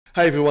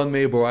Hi everyone,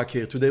 Meir Barak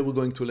here. Today we're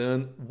going to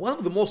learn one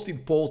of the most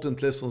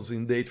important lessons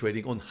in day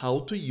trading on how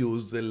to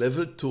use the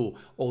level 2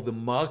 or the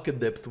market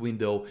depth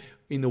window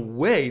in a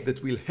way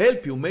that will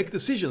help you make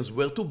decisions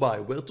where to buy,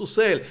 where to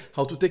sell,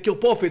 how to take your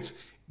profits.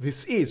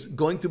 This is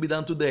going to be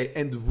done today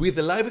and with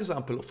a live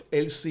example of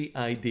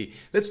Lcid.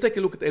 Let's take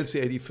a look at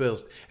Lcid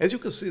first. As you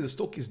can see, the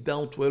stock is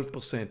down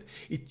 12%.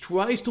 It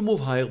tries to move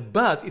higher,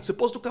 but it's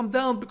supposed to come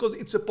down because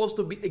it's supposed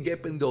to be a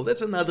gap and go.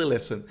 That's another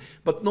lesson.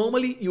 But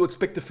normally you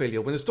expect a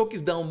failure. When the stock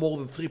is down more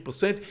than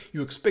 3%,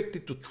 you expect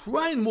it to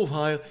try and move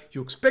higher.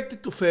 You expect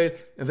it to fail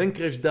and then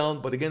crash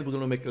down. But again, we're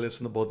going to make a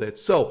lesson about that.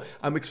 So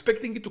I'm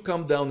expecting it to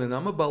come down and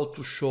I'm about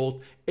to short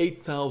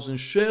 8,000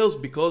 shares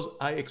because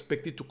I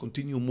expect it to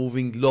continue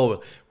moving lower.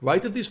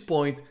 Right at this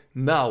point,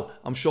 now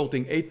I'm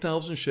shorting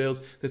 8,000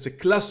 shares. That's a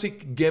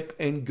classic gap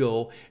and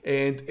go.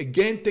 And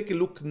again, take a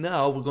look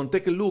now. We're going to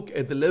take a look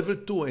at the level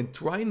 2 and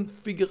try and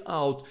figure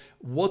out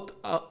what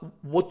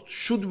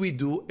should we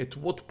do at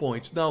what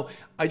points. Now,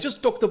 I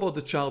just talked about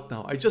the chart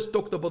now. I just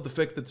talked about the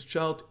fact that the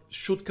chart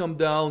should come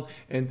down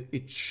and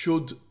it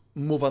should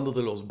move under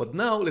the lows. But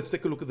now let's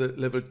take a look at the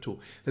level 2.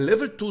 The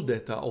level 2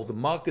 data or the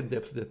market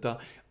depth data,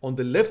 on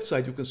the left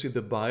side you can see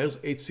the buyers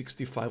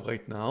 865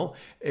 right now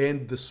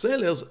and the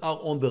sellers are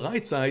on the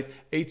right side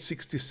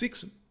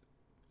 866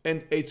 and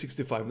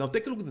 865. Now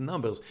take a look at the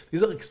numbers.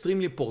 These are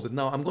extremely important.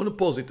 Now I'm going to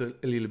pause it a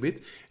little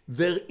bit.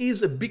 There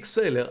is a big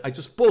seller, I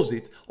just paused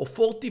it, of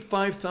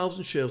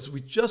 45,000 shares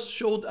which just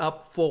showed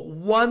up for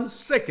 1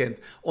 second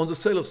on the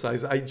seller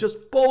side. I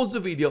just paused the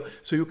video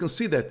so you can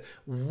see that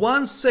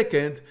 1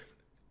 second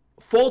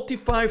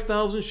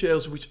 45,000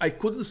 shares, which I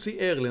couldn't see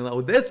earlier. Now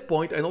at this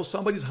point, I know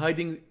somebody's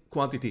hiding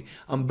quantity.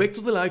 I'm back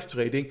to the live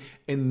trading.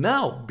 And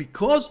now,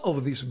 because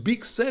of this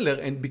big seller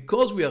and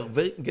because we are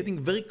getting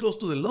very close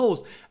to the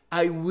lows,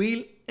 I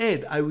will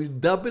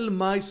double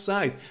my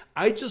size.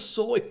 I just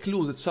saw a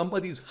clue that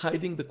somebody is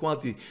hiding the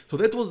quantity. So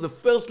that was the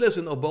first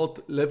lesson about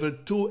level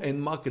 2 and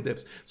market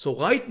depth. So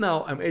right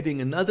now I'm adding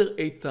another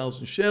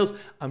 8,000 shares.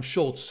 I'm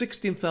short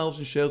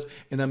 16,000 shares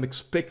and I'm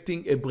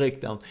expecting a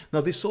breakdown. Now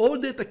this all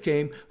data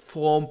came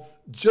from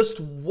just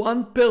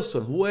one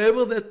person,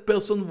 whoever that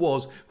person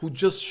was, who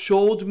just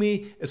showed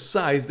me a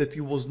size that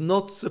he was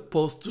not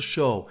supposed to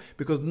show,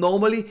 because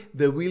normally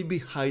they will be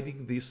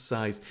hiding this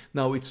size.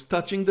 Now it's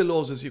touching the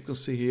lows, as you can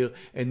see here,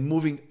 and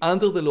moving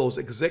under the lows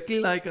exactly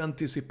like I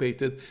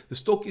anticipated. The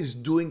stock is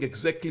doing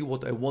exactly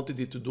what I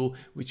wanted it to do,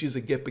 which is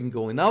a gap and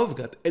go. And now I've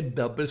got a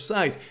double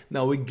size.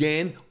 Now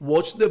again,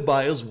 watch the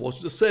buyers,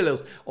 watch the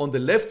sellers. On the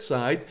left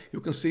side,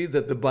 you can see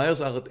that the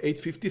buyers are at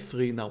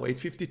 853, now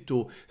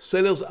 852.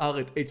 Sellers are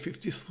at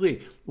 853.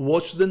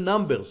 Watch the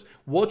numbers.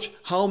 Watch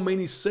how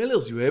many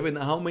sellers you have and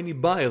how many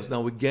buyers.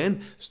 Now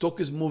again, stock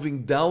is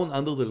moving down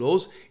under the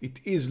lows. It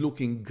is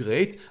looking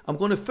great. I'm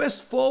going to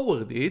fast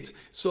forward it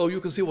so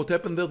you can see what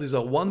happened there. These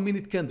are 1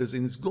 minute candles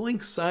and it's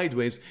going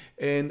sideways,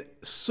 and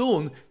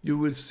soon you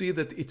will see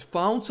that it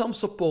found some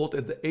support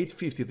at the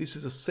 850. This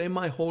is a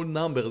semi-whole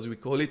number as we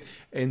call it,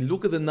 and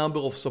look at the number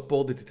of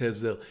support that it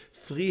has there.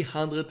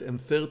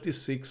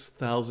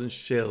 336,000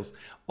 shares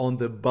on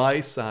the buy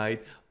side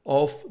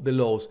of the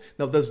lows.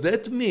 Now does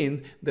that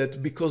mean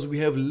that because we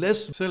have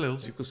less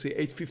sellers, you can see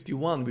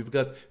 851, we've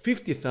got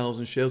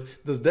 50,000 shares,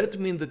 does that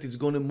mean that it's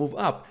going to move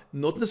up?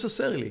 Not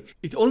necessarily.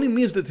 It only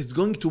means that it's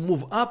going to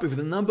move up if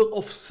the number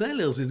of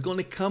sellers is going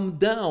to come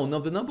down. Now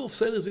the number of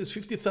sellers is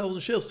 50,000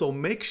 shares, so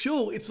make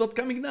sure it's not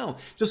coming down.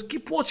 Just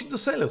keep watching the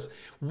sellers.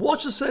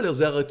 Watch the sellers.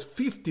 They are at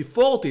 50,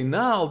 40.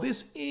 Now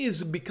this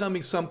is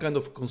becoming some kind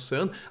of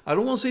concern. I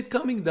don't want to see it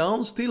coming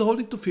down, still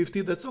holding to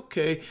 50, that's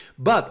okay,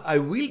 but I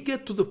will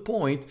get to the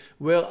point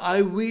where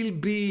I will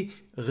be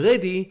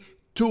ready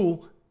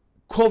to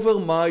cover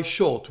my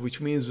short, which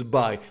means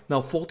buy.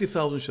 Now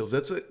 40,000 shares,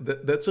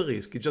 that's a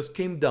risk. It just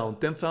came down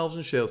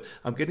 10,000 shares.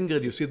 I'm getting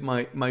ready. You see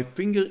my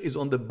finger is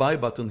on the buy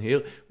button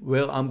here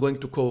where I'm going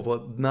to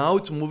cover. Now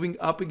it's moving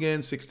up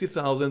again,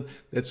 60,000.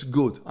 That's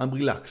good. I'm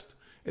relaxed.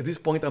 At this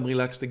point I'm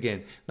relaxed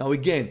again. Now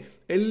again,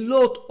 a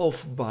lot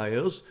of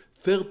buyers,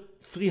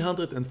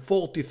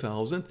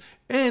 340,000,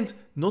 and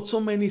not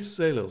so many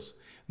sellers.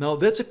 Now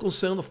that's a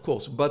concern, of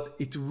course, but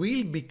it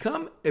will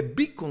become a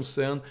big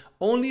concern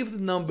only if the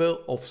number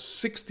of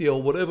 60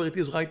 or whatever it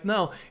is right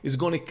now is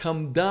going to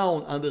come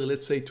down under,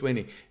 let's say,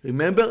 20.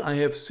 Remember, I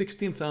have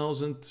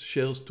 16,000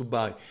 shares to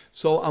buy.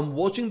 So I'm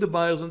watching the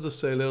buyers and the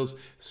sellers,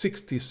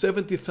 60,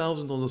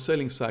 70,000 on the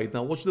selling side.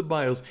 Now watch the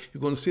buyers. You're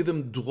going to see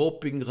them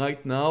dropping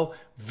right now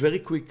very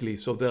quickly.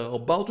 So they're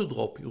about to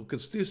drop. You can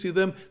still see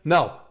them.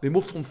 Now, they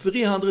moved from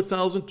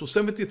 300,000 to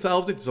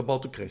 70,000. It's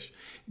about to crash.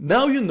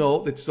 Now you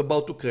know that it's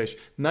about to crash.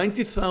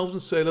 90,000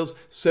 sellers,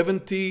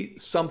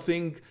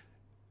 70-something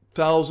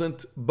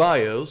thousand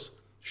buyers,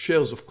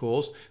 shares of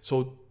course.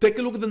 So take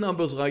a look at the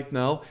numbers right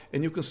now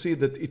and you can see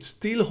that it's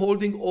still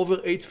holding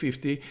over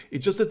 850.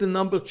 It's just that the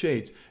number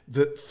changed.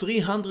 The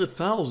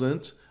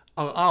 300,000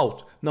 are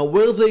out. Now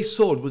where they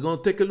sold, we're going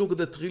to take a look at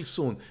that real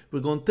soon.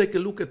 We're going to take a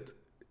look at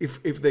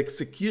if the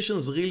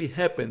executions really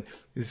happen.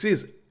 This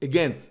is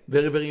again,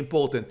 very, very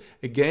important.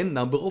 Again,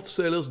 number of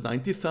sellers,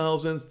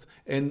 90,000,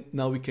 and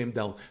now we came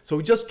down. So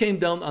we just came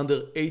down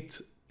under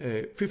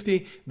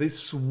 850.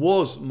 This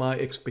was my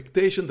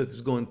expectation that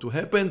is going to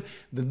happen.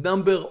 The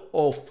number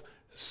of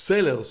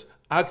sellers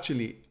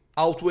actually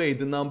outweigh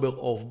the number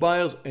of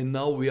buyers, and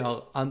now we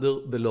are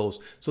under the lows.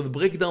 So the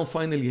breakdown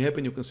finally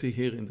happened. You can see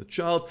here in the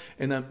chart,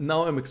 and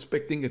now I'm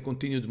expecting a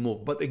continued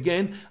move. But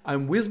again,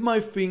 I'm with my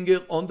finger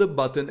on the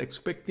button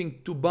expecting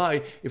to buy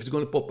if it's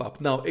going to pop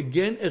up. Now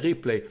again, a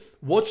replay.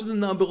 Watch the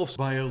number of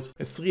buyers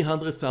at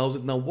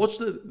 300,000. Now watch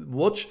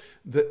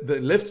the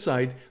left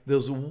side.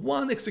 There's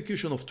one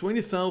execution of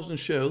 20,000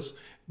 shares,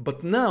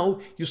 but now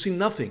you see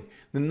nothing.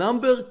 The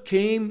number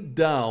came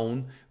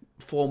down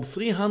from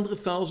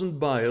 300,000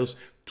 buyers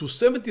to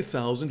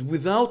 70,000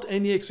 without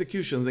any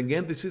executions.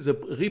 Again, this is a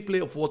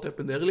replay of what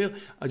happened earlier.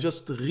 I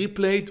just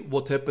replayed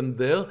what happened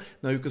there.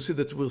 Now you can see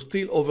that we're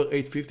still over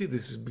 850.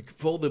 This is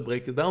before the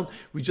breakdown.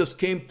 We just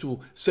came to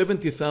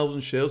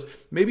 70,000 shares.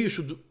 Maybe you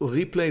should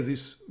replay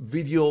this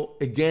video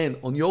again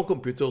on your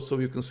computer so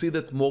you can see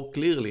that more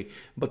clearly.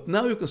 But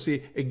now you can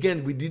see,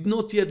 again, we did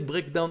not yet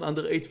break down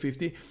under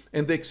 850,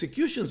 and the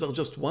executions are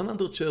just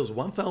 100 shares,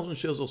 1,000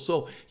 shares or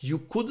so. You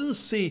couldn't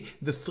see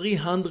the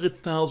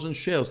 300,000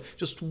 shares,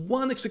 just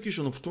one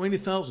execution of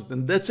 20,000,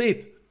 and that's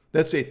it.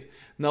 That's it.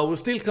 Now we're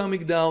still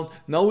coming down.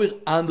 Now we're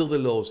under the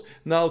lows.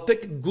 Now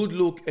take a good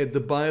look at the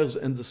buyers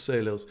and the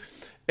sellers.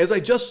 As I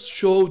just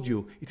showed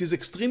you, it is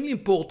extremely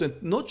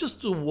important not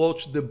just to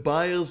watch the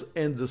buyers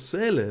and the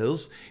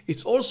sellers,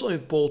 it's also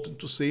important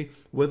to see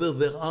whether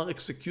there are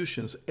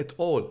executions at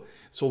all.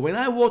 So when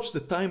I watched the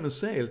time and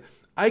sale,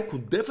 I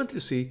could definitely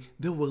see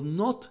there were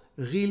not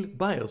real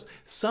buyers.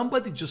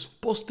 Somebody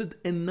just posted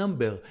a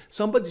number.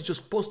 Somebody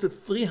just posted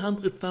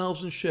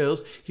 300,000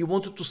 shares. He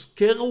wanted to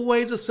scare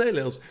away the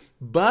sellers.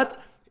 But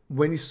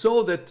when he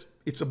saw that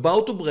it's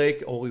about to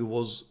break, or he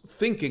was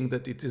thinking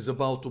that it is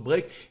about to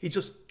break, he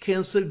just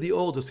canceled the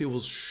orders. He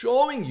was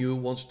showing you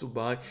wants to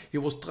buy. He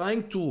was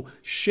trying to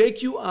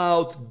shake you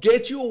out,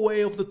 get you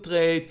away of the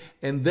trade,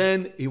 and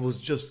then he was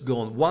just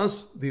gone.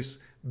 Once this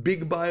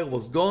big buyer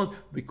was gone,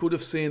 we could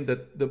have seen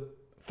that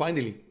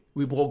finally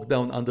we broke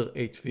down under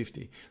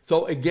 850.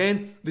 So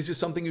again, this is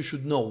something you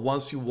should know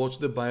once you watch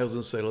the buyers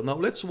and sellers. Now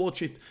let's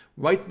watch it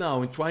right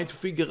now and try to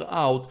figure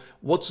out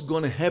what's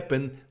going to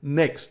happen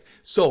next.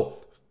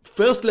 So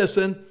first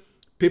lesson,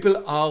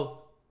 people are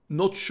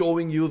not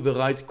showing you the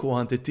right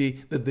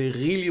quantity that they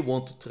really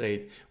want to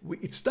trade.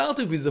 It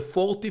started with the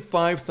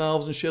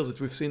 45,000 shares that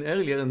we've seen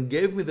earlier and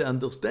gave me the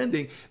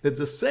understanding that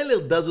the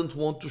seller doesn't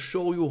want to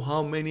show you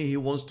how many he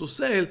wants to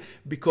sell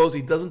because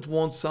he doesn't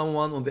want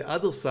someone on the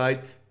other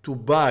side to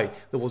buy.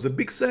 There was a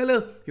big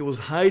seller, he was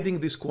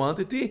hiding this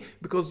quantity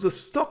because the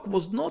stock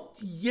was not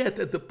yet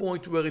at the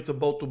point where it's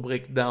about to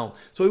break down.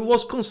 So he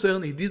was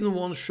concerned, he didn't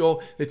want to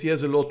show that he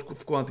has a lot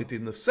of quantity.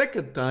 And the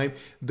second time,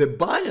 the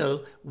buyer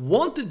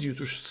wanted you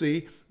to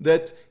see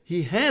that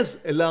he has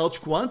a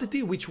large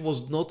quantity, which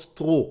was not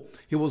true.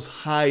 He was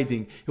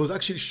hiding. He was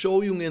actually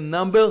showing a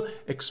number,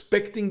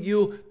 expecting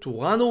you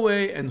to run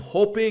away and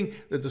hoping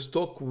that the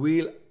stock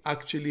will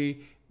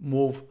actually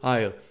move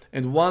higher.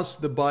 And once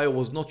the buyer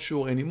was not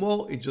sure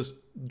anymore, it just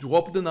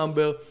dropped the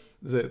number.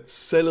 The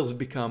sellers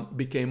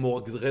became more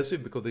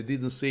aggressive because they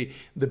didn't see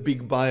the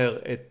big buyer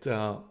at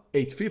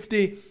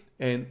 850,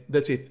 and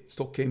that's it.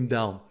 Stock came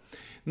down.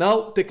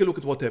 Now take a look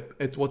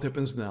at what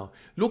happens now.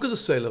 Look at the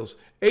sellers.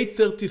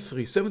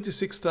 833,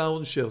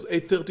 76,000 shares.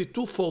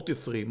 832,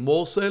 43.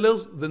 More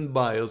sellers than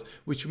buyers,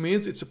 which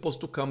means it's supposed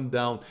to come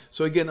down.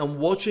 So again, I'm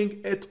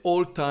watching at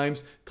all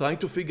times, trying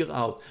to figure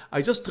out.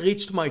 I just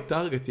reached my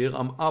target here.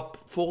 I'm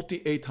up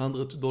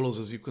 $4,800,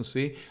 as you can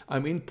see.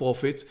 I'm in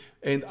profit,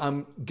 and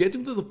I'm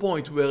getting to the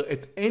point where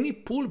at any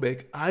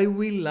pullback, I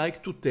will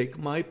like to take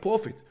my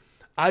profit.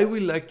 I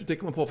will like to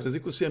take my profit. As you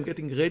can see, I'm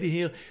getting ready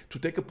here to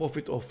take a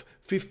profit of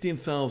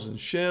 15,000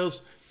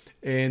 shares.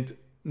 And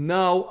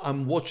now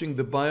I'm watching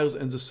the buyers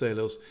and the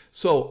sellers.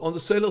 So on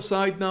the seller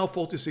side now,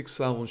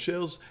 46,000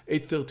 shares,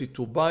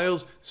 832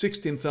 buyers,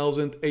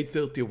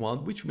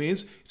 16,831, which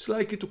means it's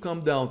likely to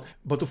come down.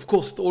 But of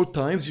course, at all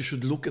times, you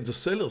should look at the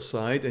seller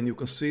side, and you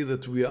can see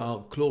that we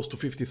are close to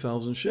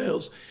 50,000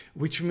 shares,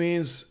 which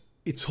means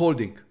it's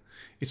holding.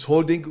 It's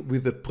holding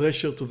with the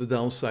pressure to the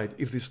downside.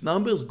 If this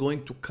number is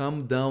going to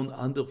come down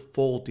under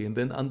 40 and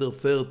then under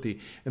 30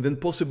 and then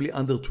possibly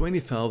under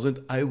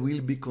 20,000, I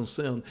will be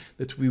concerned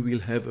that we will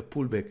have a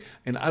pullback.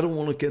 And I don't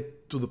want to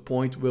get to the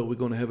point where we're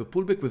going to have a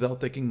pullback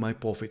without taking my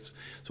profits.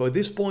 So at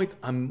this point,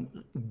 I'm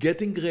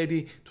getting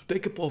ready to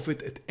take a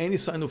profit at any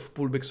sign of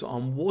pullback. So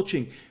I'm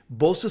watching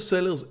both the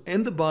sellers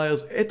and the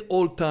buyers at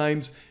all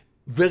times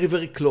very,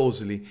 very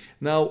closely.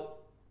 Now,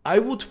 I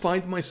would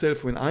find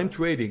myself when I'm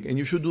trading, and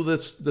you should do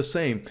that the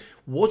same,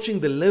 watching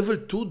the level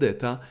 2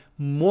 data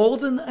more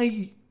than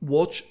I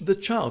watch the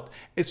chart,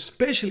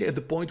 especially at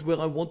the point where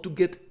I want to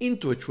get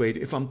into a trade.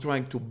 If I'm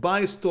trying to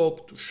buy a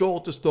stock, to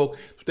short a stock,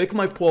 to take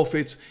my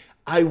profits,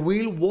 I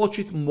will watch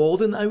it more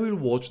than I will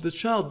watch the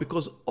chart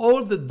because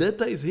all the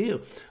data is here.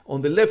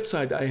 On the left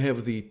side, I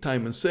have the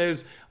time and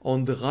sales.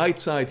 On the right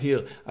side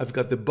here, I've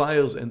got the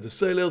buyers and the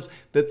sellers.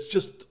 That's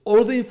just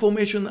all the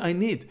information I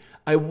need.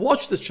 I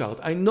watch the chart.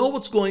 I know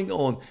what's going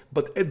on.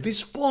 But at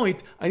this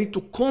point, I need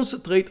to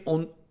concentrate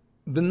on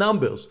the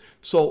numbers.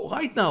 So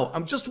right now,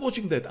 I'm just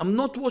watching that. I'm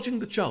not watching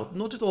the chart,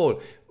 not at all.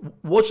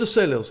 Watch the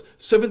sellers,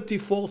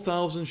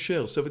 74,000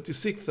 shares,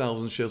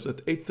 76,000 shares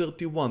at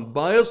 831.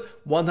 Buyers,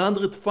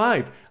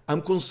 105.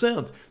 I'm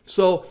concerned.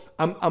 So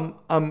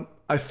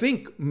I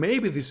think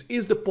maybe this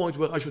is the point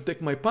where I should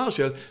take my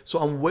partial. So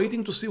I'm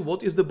waiting to see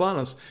what is the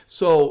balance.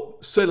 So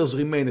sellers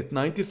remain at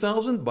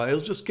 90,000.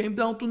 Buyers just came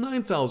down to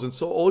 9,000.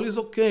 So all is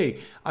okay.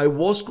 I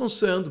was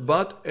concerned,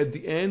 but at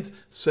the end,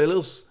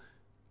 sellers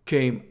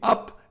came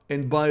up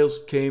and buyers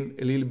came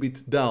a little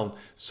bit down.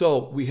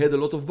 So we had a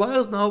lot of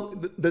buyers now.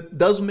 That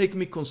does make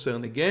me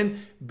concerned again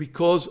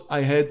because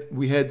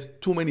we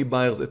had too many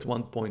buyers at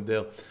one point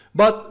there.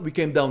 But we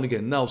came down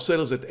again. Now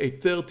sellers at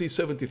 830,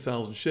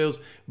 70,000 shares,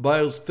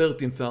 buyers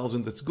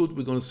 13,000. That's good.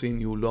 We're going to see a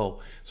new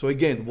low. So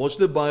again, watch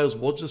the buyers,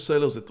 watch the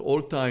sellers at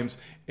all times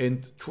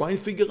and try and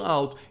figure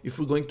out if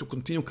we're going to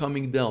continue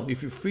coming down.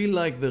 If you feel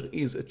like there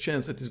is a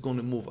chance that it's going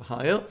to move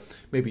higher,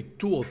 maybe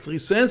 2 or 3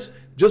 cents,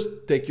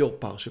 just take your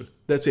partial.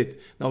 That's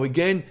it. Now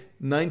again,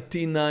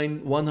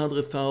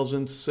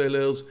 100,000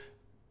 sellers,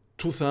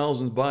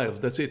 2,000 buyers.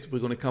 That's it. We're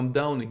going to come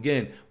down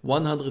again.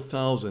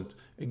 100,000.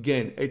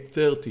 Again,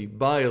 830.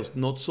 Buyers,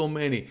 not so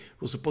many.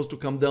 We're supposed to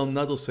come down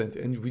another cent,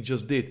 and we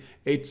just did.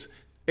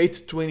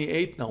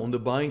 828 now on the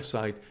buying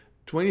side.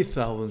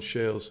 20,000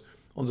 shares.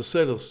 On the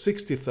sellers,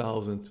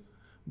 60,000.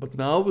 But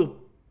now we're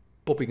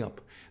popping up.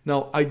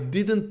 Now, I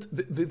didn't,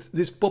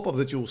 this pop-up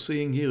that you're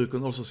seeing here, you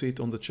can also see it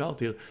on the chart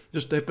here,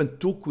 just happened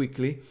too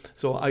quickly.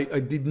 So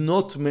I did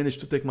not manage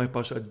to take my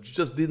partial. I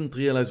just didn't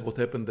realize what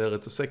happened there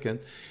at a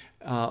second.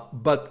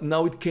 But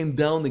now it came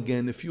down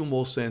again a few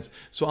more cents.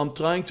 So I'm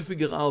trying to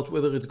figure out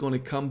whether it's going to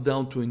come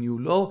down to a new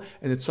low.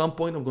 And at some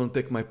point, I'm going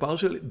to take my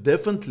partial.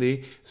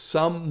 Definitely,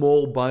 some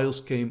more buyers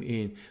came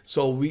in.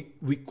 So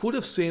we could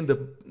have seen the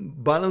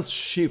balance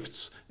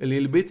shifts a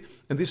little bit.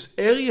 And this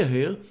area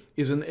here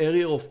is an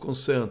area of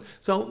concern.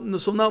 So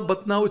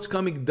now it's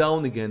coming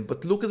down again.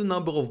 But look at the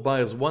number of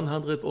buyers,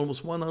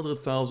 almost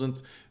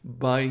 100,000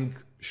 buying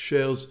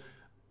shares.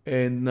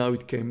 And now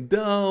it came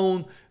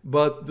down,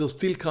 but they're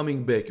still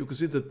coming back. You can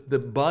see that the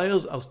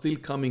buyers are still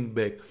coming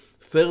back.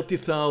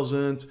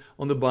 30,000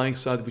 on the buying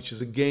side, which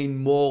is again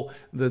more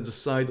than the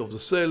side of the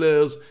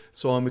sellers.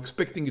 So I'm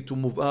expecting it to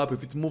move up.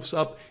 If it moves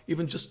up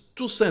even just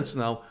 2 cents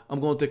now, I'm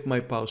going to take my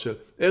partial.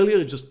 Earlier,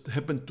 it just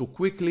happened too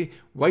quickly.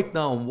 Right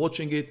now, I'm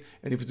watching it.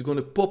 And if it's going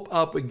to pop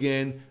up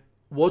again,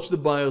 watch the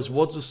buyers,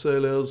 watch the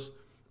sellers,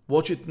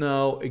 watch it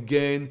now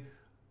again.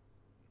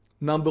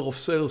 Number of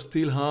sellers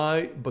still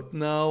high, but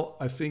now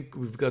I think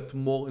we've got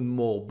more and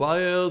more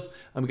buyers.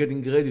 I'm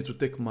getting ready to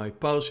take my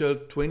partial.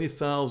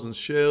 20,000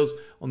 shares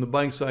on the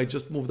buying side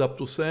just moved up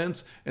 2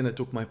 cents, and I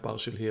took my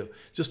partial here.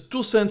 Just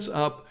 2 cents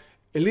up,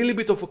 a little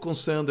bit of a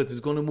concern that it's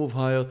going to move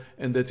higher,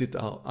 and that's it.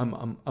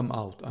 I'm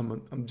out.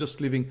 I'm just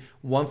leaving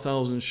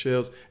 1,000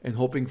 shares and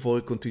hoping for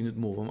a continued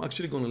move. I'm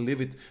actually going to leave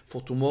it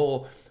for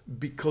tomorrow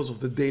because of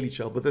the daily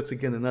chart, but that's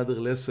again another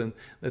lesson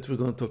that we're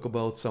going to talk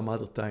about some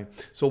other time.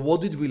 So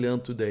what did we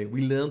learn today?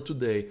 We learned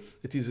today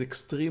it is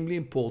extremely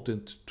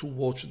important to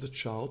watch the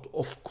chart,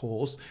 of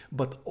course,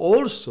 but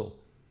also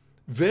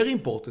very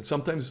important,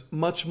 sometimes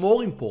much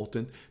more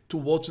important, to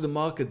watch the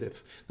market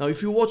depths. Now,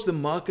 if you watch the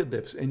market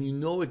depths and you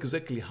know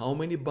exactly how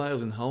many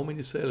buyers and how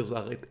many sellers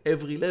are at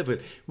every level,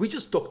 we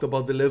just talked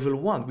about the level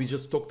 1. We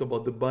just talked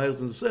about the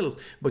buyers and the sellers,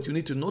 but you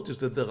need to notice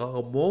that there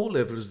are more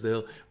levels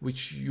there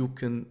which you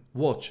can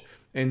watch.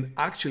 And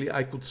actually,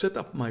 I could set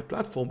up my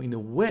platform in a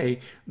way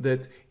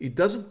that it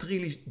doesn't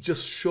really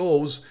just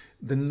shows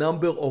the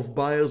number of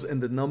buyers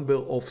and the number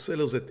of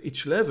sellers at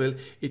each level.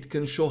 It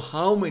can show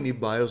how many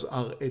buyers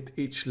are at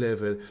each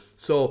level.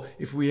 So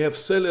if we have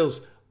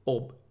sellers,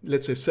 or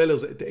let's say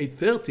sellers at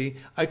 830,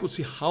 I could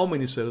see how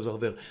many sellers are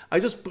there. I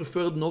just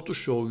preferred not to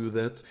show you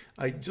that.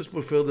 I just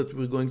prefer that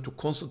we're going to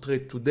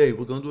concentrate today.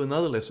 We're going to do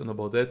another lesson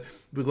about that.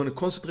 We're going to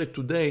concentrate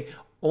today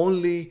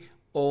only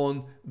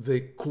on the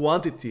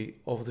quantity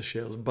of the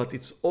shares, but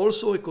it's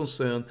also a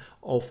concern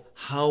of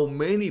how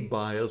many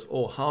buyers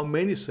or how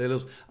many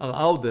sellers are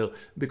out there.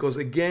 Because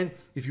again,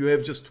 if you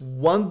have just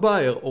one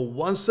buyer or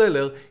one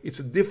seller, it's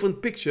a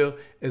different picture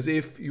as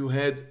if you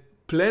had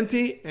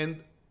plenty.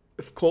 And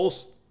of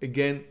course,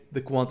 again,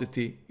 the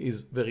quantity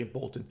is very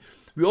important.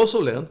 We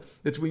also learned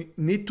that we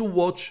need to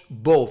watch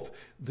both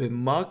the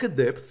market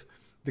depth,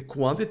 the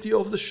quantity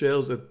of the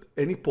shares at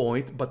any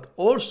point, but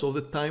also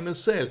the time and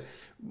sale.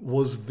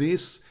 Was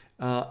this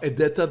a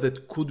data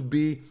that could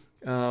be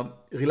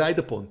relied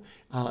upon?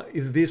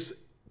 Is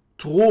this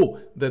true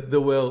that there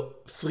were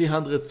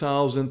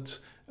 300,000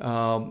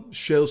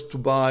 shares to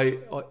buy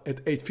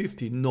at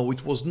 850. No,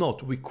 it was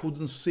not. We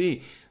couldn't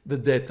see the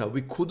data.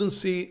 We couldn't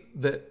see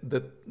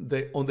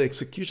on the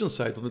execution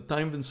side, on the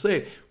time and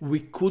sale, we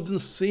couldn't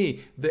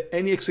see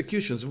any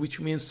executions, which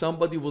means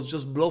somebody was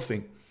just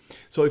bluffing.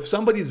 So if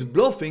somebody is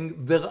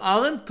bluffing, there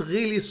aren't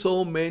really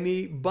so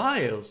many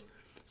buyers.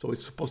 So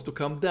it's supposed to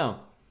come down.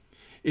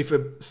 If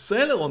a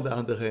seller, on the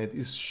other hand,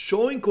 is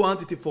showing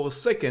quantity for a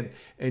second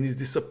and is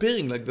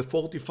disappearing like the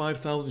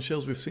 45,000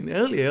 shares we've seen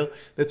earlier,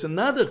 that's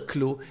another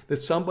clue that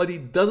somebody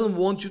doesn't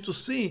want you to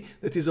see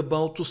that is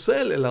about to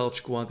sell a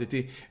large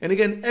quantity. And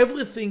again,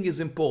 everything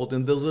is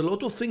important. There's a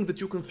lot of things that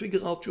you can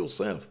figure out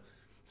yourself.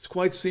 It's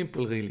quite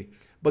simple, really.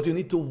 But you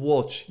need to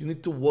watch. You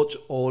need to watch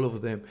all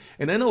of them.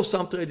 And I know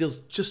some traders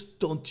just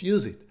don't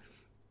use it.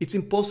 It's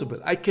impossible.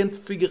 I can't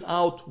figure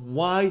out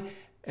why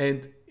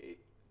and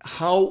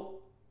how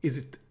is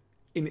it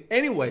in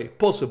any way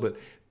possible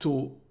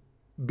to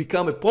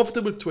become a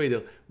profitable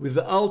trader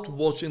without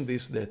watching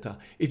this data.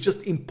 It's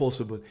just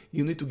impossible.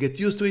 You need to get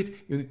used to it.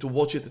 You need to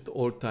watch it at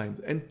all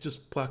times and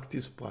just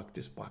practice,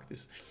 practice,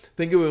 practice.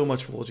 Thank you very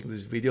much for watching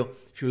this video.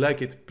 If you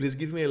like it, please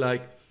give me a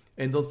like.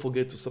 And don't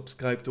forget to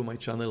subscribe to my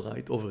channel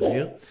right over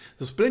here.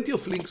 There's plenty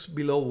of links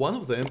below. One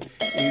of them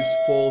is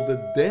for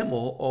the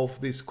demo of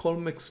this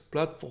Colmex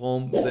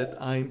platform that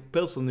I'm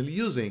personally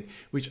using,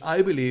 which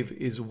I believe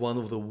is one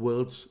of the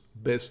world's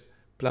best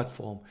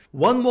platform.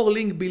 One more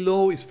link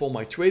below is for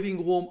my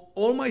trading room.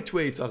 All my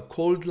trades are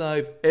called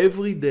live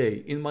every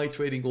day in my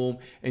trading room,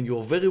 and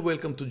you're very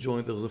welcome to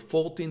join. There's a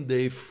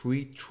 14-day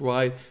free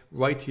trial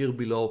right here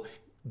below.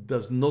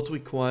 Does not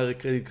require a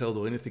credit card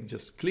or anything.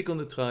 Just click on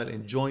the trial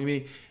and join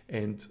me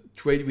and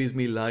trade with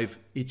me live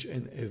each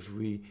and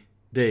every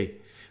day.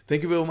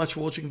 Thank you very much for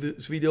watching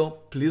this video.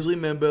 Please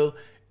remember,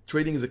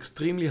 trading is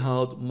extremely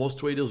hard. Most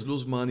traders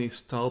lose money.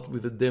 Start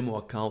with a demo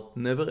account.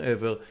 Never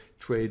ever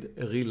trade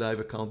a real live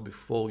account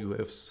before you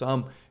have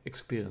some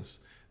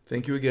experience.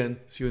 Thank you again.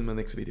 See you in my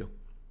next video.